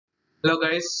Hello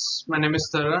guys, my name is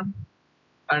Tarun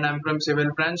and I'm from Civil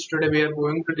Branch. Today we are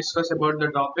going to discuss about the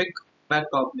topic back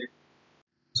oblique.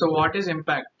 So what is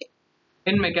impact?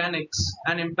 In mechanics,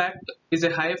 an impact is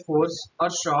a high force or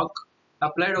shock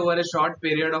applied over a short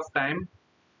period of time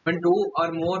when two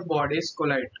or more bodies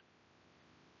collide.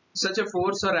 Such a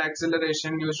force or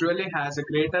acceleration usually has a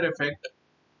greater effect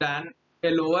than a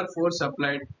lower force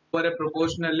applied for a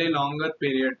proportionally longer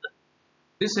period.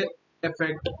 This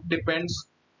effect depends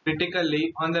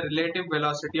critically on the relative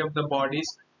velocity of the bodies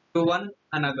to one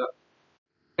another.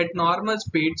 At normal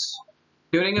speeds,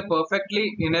 during a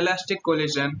perfectly inelastic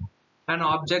collision, an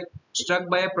object struck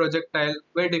by a projectile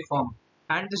will deform,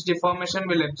 and this deformation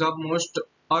will absorb most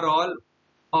or all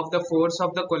of the force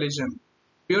of the collision.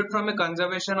 Viewed from a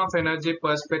conservation of energy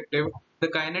perspective, the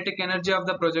kinetic energy of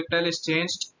the projectile is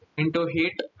changed into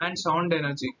heat and sound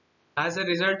energy. As a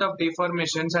result of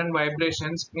deformations and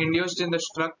vibrations induced in the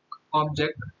struck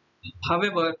object,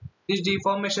 however, these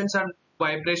deformations and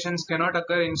vibrations cannot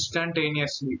occur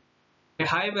instantaneously. A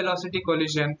high velocity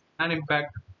collision and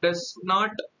impact does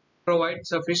not provide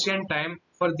sufficient time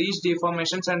for these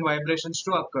deformations and vibrations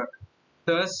to occur.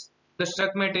 Thus, the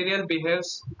struck material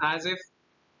behaves as if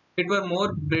it were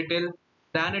more brittle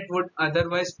than it would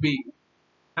otherwise be,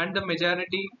 and the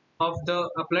majority of the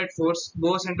applied force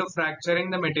goes into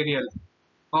fracturing the material.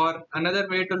 Or another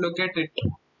way to look at it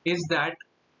is that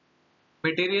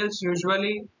materials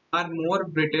usually are more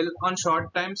brittle on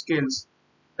short time scales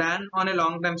than on a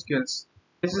long time scales.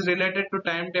 This is related to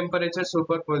time temperature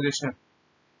superposition.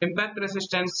 Impact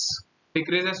resistance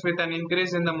decreases with an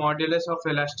increase in the modulus of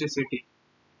elasticity,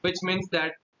 which means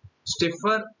that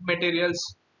stiffer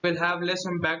materials will have less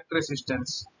impact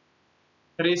resistance.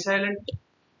 Resilient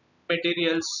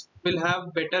materials will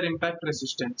have better impact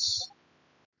resistance.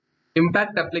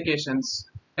 Impact applications.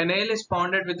 A nail is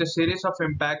pounded with a series of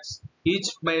impacts, each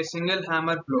by a single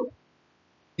hammer blow.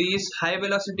 These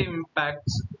high-velocity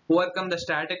impacts overcome the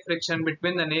static friction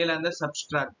between the nail and the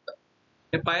substrate.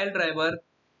 A pile driver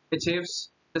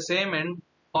achieves the same end,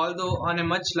 although on a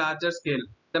much larger scale,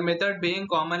 the method being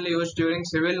commonly used during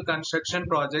civil construction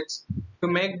projects to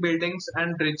make buildings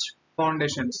and bridge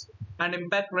foundations. An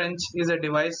impact wrench is a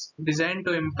device designed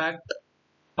to impact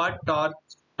put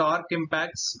torque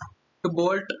impacts to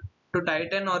bolt to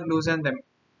tighten or loosen them.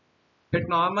 At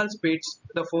normal speeds,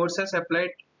 the forces applied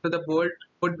to the bolt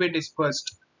would be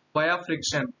dispersed via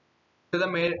friction to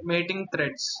the mating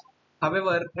threads.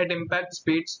 However, at impact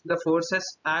speeds, the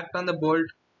forces act on the bolt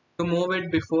to move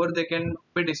it before they can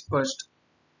be dispersed.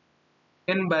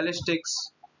 In ballistics,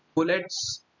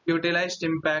 bullets utilized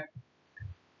impact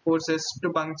forces to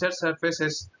puncture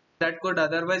surfaces that could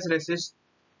otherwise resist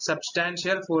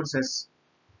substantial forces.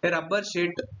 A rubber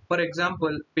sheet, for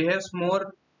example, behaves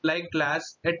more like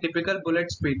glass at typical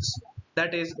bullet speeds,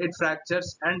 that is, it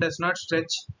fractures and does not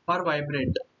stretch or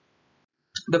vibrate.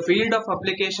 The field of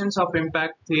applications of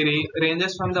impact theory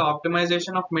ranges from the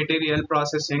optimization of material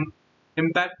processing,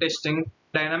 impact testing,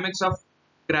 dynamics of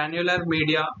granular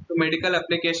media to medical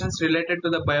applications related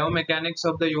to the biomechanics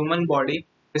of the human body,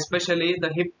 especially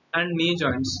the hip and knee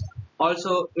joints.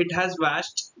 Also, it has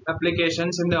vast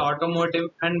applications in the automotive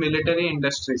and military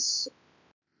industries.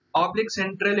 Oblique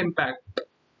central impact.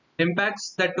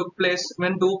 Impacts that took place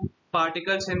when two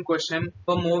particles in question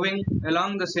were moving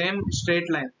along the same straight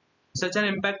line. Such an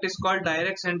impact is called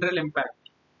direct central impact.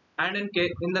 And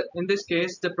in this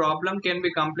case, the problem can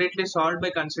be completely solved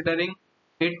by considering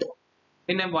it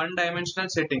in a one-dimensional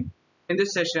setting. In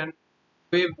this session,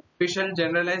 we shall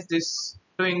generalize this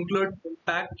to include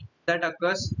impact that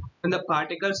occurs when the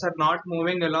particles are not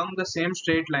moving along the same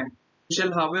straight line. We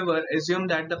shall, however, assume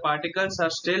that the particles are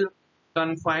still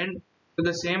confined to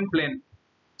the same plane.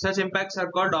 Such impacts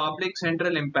are called oblique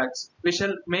central impacts. We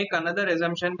shall make another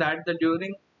assumption that the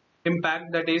during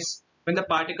impact, that is, when the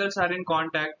particles are in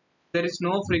contact, there is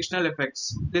no frictional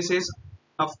effects. This is,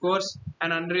 of course,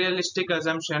 an unrealistic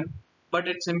assumption, but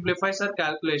it simplifies our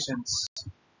calculations.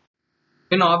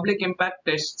 In oblique impact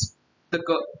tests,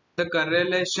 the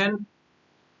correlation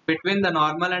between the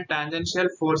normal and tangential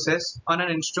forces on an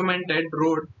instrumented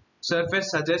road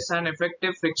surface suggests an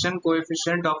effective friction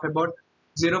coefficient of about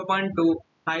 0.2.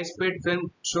 High-speed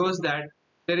film shows that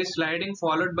there is sliding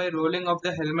followed by rolling of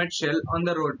the helmet shell on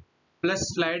the road, plus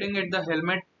sliding at the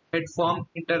helmet headform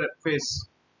interface.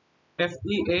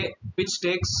 FEA, which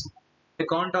takes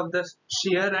account of the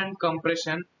shear and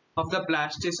compression of the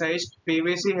plasticized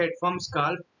PVC headform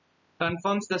scalp,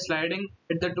 confirms the sliding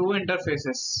at the two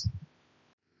interfaces.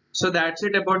 So that's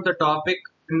it about the topic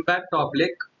impact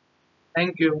oblique.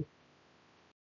 Thank you.